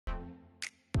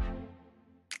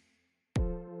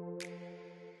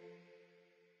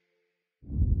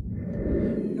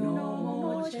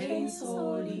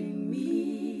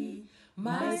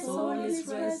My soul is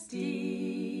resting,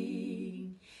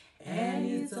 and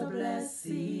it's a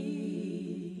blessing.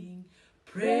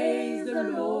 Praise the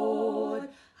Lord,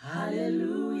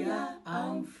 hallelujah,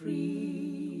 I'm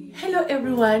free. Hello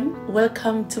everyone,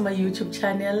 welcome to my YouTube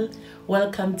channel.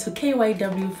 Welcome to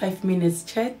KYW 5 Minutes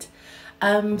Chat.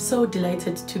 I'm so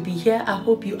delighted to be here. I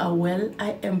hope you are well.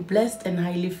 I am blessed and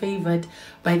highly favored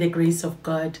by the grace of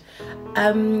God.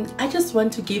 I just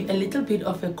want to give a little bit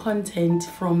of a content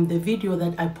from the video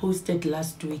that I posted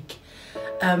last week.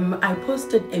 I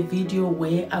posted a video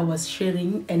where I was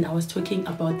sharing and I was talking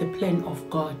about the plan of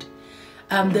God.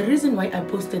 The reason why I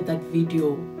posted that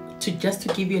video, just to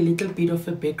give you a little bit of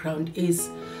a background, is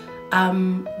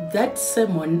that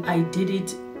sermon, I did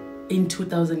it in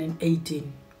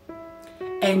 2018.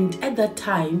 And at that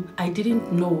time, I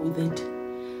didn't know that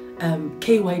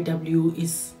KYW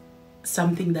is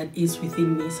something that is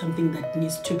within me, something that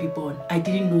needs to be born. I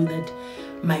didn't know that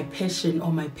my passion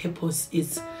or my purpose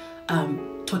is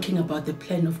talking about the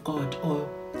plan of God or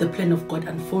the plan of God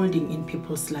unfolding in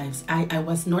people's lives. I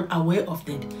was not aware of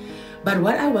that. But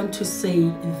what I want to say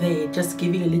there, just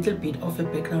giving a little bit of a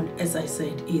background, as I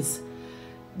said, is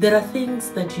there are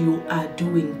things that you are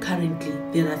doing currently.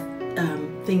 There are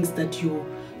things that you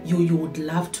would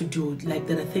love to do. Like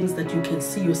there are things that you can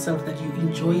see yourself that you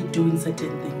enjoy doing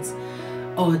certain things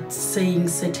or saying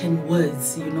certain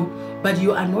words, but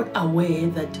you are not aware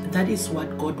that that is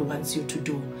what God wants you to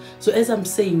do. So as I'm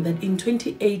saying that in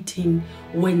 2018,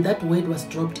 when that word was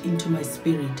dropped into my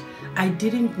spirit, I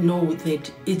didn't know that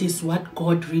it is what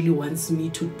God really wants me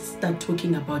to start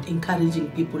talking about, encouraging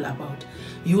people about.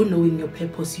 You knowing your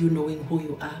purpose, you knowing who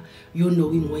you are, you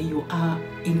knowing where you are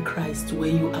in Christ, where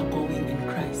you are going in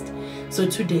Christ. So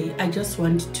today, I just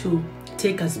want to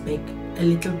take us back a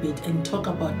little bit and talk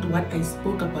about what I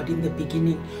spoke about in the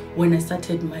beginning when I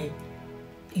started my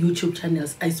YouTube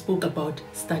channels. I spoke about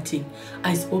starting.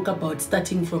 I spoke about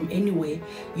starting from anywhere,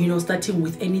 starting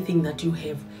with anything that you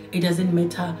have. It doesn't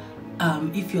matter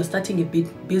if you're starting a big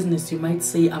business, you might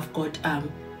say, I've got, I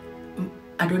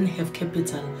don't have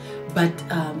capital. But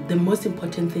the most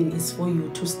important thing is for you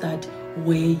to start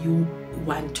where you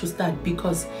want to start,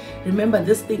 because remember,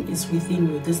 this thing is within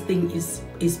you. This thing is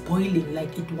boiling.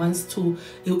 Like it wants you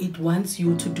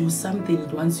to do something.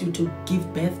 It wants you to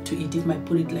give birth to it, if I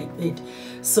put it like that.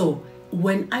 So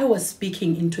when I was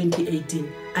speaking in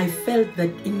 2018, I felt that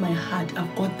in my heart,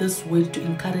 I've got this word to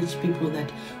encourage people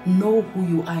that know who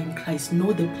you are in Christ,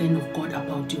 know the plan of God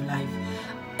about your life.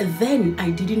 Then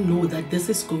I didn't know that this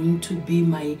is going to be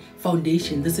my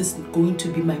foundation. This is going to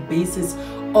be my basis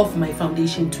of my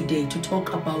foundation today, to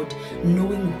talk about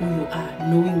knowing who you are,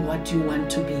 knowing what you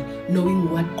want to be, knowing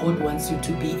what God wants you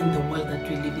to be in the world that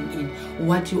we're living in,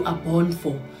 what you are born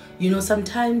for.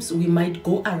 Sometimes we might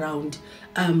go around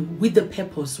with the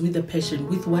purpose, with the passion,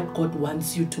 with what God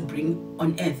wants you to bring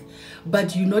on earth,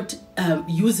 but you're not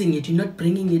using it, you're not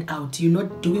bringing it out, you're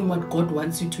not doing what God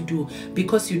wants you to do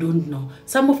because you don't know.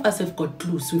 Some of us have got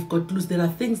clues. We've got clues. There are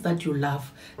things that you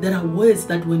love. There are words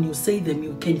that when you say them,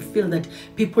 you can feel that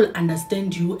people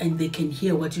understand you and they can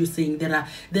hear what you're saying.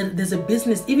 There's a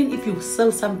business. Even if you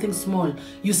sell something small,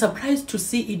 you're surprised to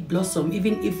see it blossom.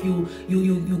 Even if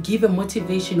you give a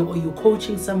motivation, or you're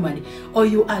coaching somebody, or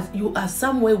you are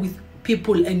somewhere with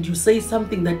people and you say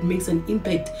something that makes an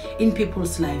impact in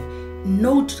people's life.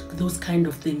 Note those kind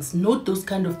of things. Note those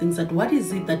kind of things. That what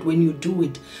is it that when you do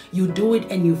it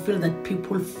and you feel that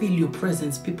people feel your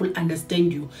presence, people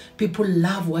understand you, people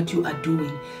love what you are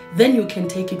doing. Then you can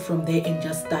take it from there and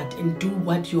just start and do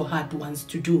what your heart wants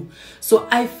to do. So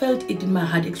I felt it in my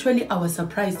heart. Actually, I was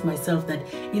surprised myself that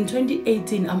in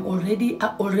 2018,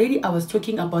 I was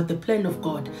talking about the plan of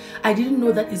God. I didn't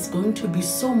know that it's going to be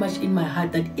so much in my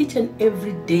heart that each and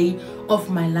every day of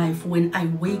my life, when I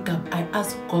wake up, I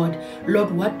ask God,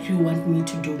 Lord, what do you want me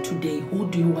to do today?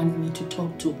 Who do you want me to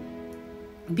talk to?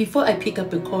 Before I pick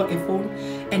up a phone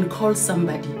and call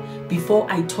somebody, before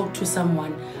I talk to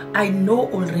someone, I know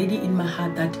already in my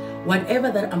heart that whatever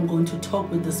that I'm going to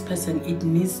talk with this person, it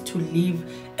needs to leave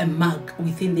a mark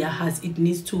within their hearts. It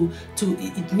needs to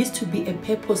be a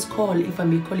purpose call, if I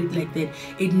may call it like that.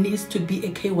 It needs to be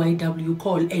a KYW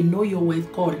call, a know your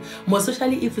worth call. Most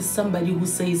especially if it's somebody who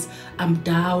says, I'm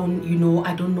down,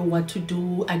 I don't know what to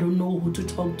do, I don't know who to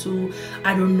talk to,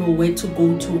 I don't know where to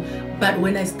go to. But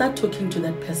when I start talking to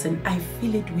that person, I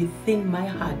feel it within my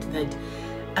heart that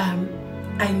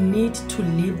I need to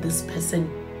leave this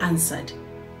person answered.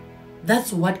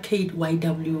 That's what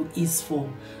KYW is for.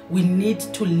 We need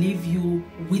to leave you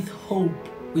with hope.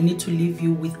 We need to leave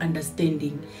you with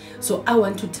understanding. So I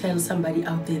want to tell somebody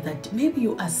out there that maybe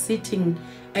you are sitting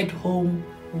at home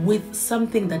with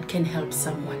something that can help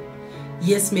someone.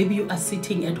 Yes, maybe you are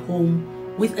sitting at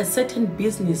home with a certain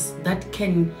business that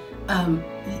can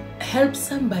help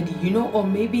somebody, you know, or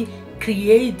maybe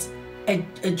create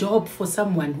a job for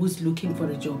someone who's looking for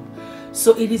a job.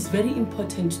 So it is very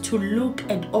important to look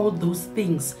at all those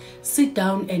things. Sit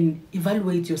down and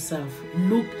evaluate yourself.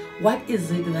 Look, what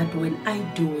is it that when I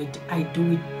do it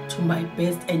to my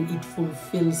best and it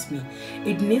fulfills me?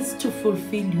 It needs to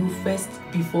fulfill you first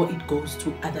before it goes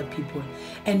to other people.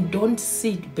 And don't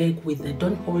sit back with it.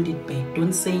 Don't hold it back.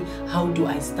 Don't say, how do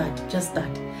I start? Just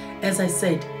start. As I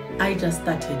said, I just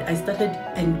started. I started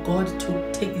and God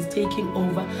is taking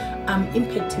over. I'm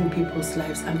impacting people's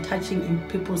lives. I'm touching in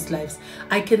people's lives.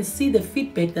 I can see the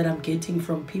feedback that I'm getting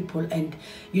from people. And,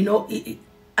 you know,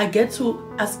 I get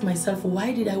to ask myself,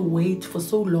 why did I wait for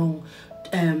so long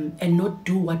and not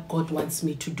do what God wants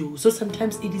me to do? So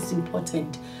sometimes it is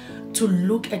important to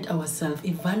look at ourselves,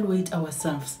 evaluate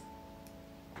ourselves,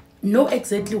 know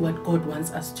exactly what God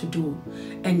wants us to do,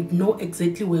 and know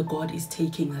exactly where God is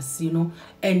taking us, you know,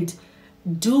 and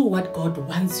do what God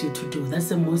wants you to do. That's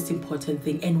the most important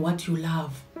thing, and what you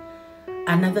love.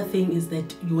 Another thing is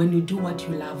that when you do what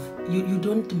you love, you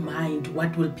don't mind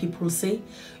what will people say.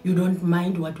 You don't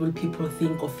mind what will people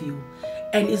think of you.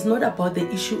 And it's not about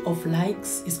the issue of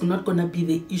likes. It's not going to be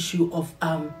the issue of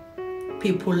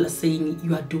people saying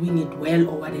you are doing it well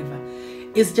or whatever.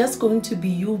 It's just going to be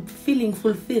you feeling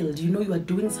fulfilled. You know, you are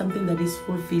doing something that is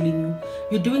fulfilling you.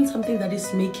 You're doing something that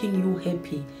is making you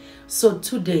happy. So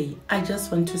today, I just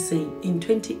want to say, in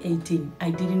 2018,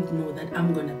 I didn't know that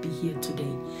I'm going to be here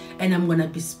today. And I'm going to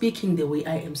be speaking the way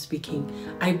I am speaking.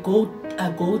 I go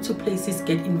to places,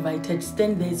 get invited,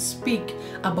 stand there, speak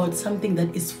about something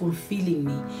that is fulfilling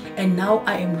me. And now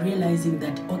I am realizing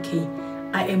that, okay,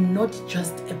 I am not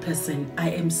just a person. I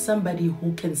am somebody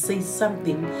who can say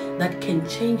something that can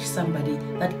change somebody,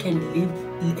 that can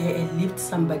lift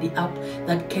somebody up,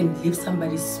 that can lift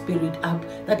somebody's spirit up,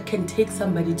 that can take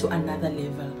somebody to another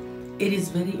level. It is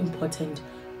very important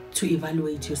to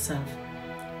evaluate yourself.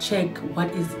 Check what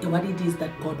it is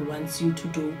that God wants you to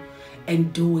do,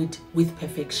 and do it with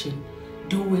perfection.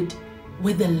 Do it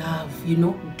with the love, you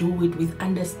know, do it with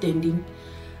understanding.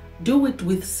 Do it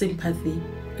with sympathy.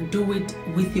 Do it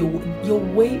with your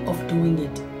way of doing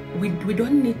it. We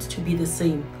don't need to be the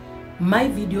same. My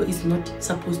video is not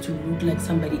supposed to look like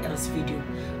somebody else's video,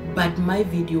 but my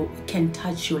video can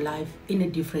touch your life in a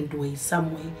different way,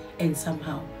 some way and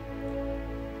somehow.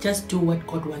 Just do what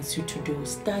God wants you to do.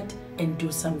 Start and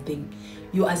do something.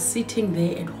 You are sitting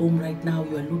there at home right now.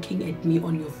 You are looking at me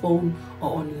on your phone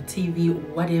or on your TV or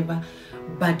whatever,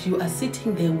 but you are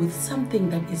sitting there with something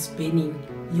that is burning.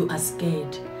 You are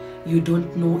scared. You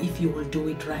don't know if you will do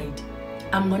it right.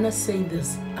 I'm going to say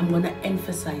this. I'm going to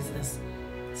emphasize this.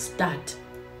 Start.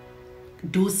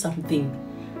 Do something.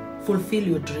 Fulfill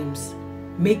your dreams.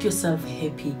 Make yourself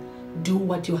happy. Do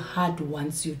what your heart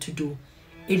wants you to do.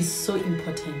 It is so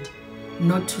important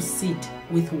not to sit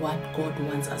with what God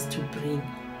wants us to bring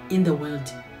in the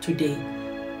world today.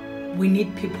 We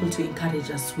need people to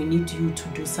encourage us. We need you to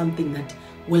do something that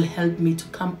will help me to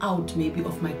come out maybe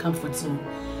of my comfort zone.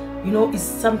 You know, it's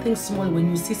something small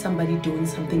when you see somebody doing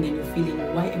something and you're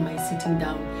feeling, why am I sitting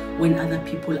down when other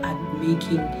people are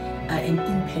making an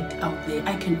impact out there?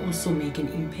 I can also make an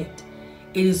impact.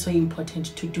 It is so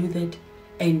important to do that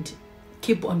and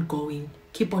keep on going.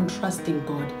 Keep on trusting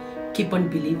God. Keep on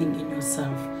believing in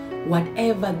yourself.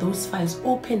 Whatever those files,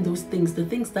 open those things, the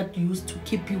things that used to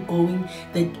keep you going,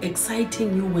 that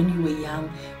exciting you when you were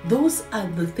young. Those are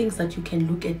the things that you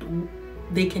can look at.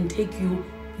 They can take you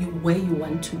where you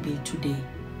want to be today,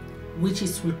 which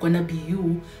is gonna be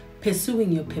you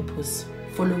pursuing your purpose,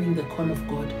 following the call of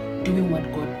God, doing what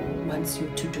God wants you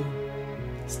to do.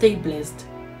 Stay blessed,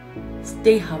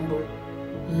 stay humble,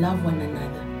 love one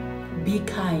another, be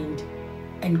kind,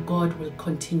 and God will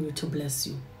continue to bless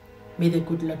you. May the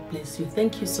good Lord bless you.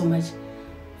 Thank you so much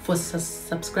for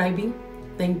subscribing.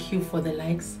 Thank you for the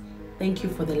likes. Thank you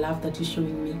for the love that you're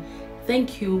showing me.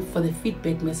 Thank you for the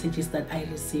feedback messages that I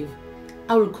receive.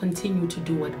 I will continue to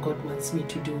do what God wants me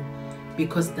to do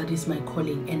because that is my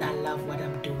calling and I love what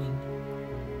I'm doing.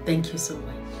 Thank you so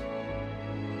much.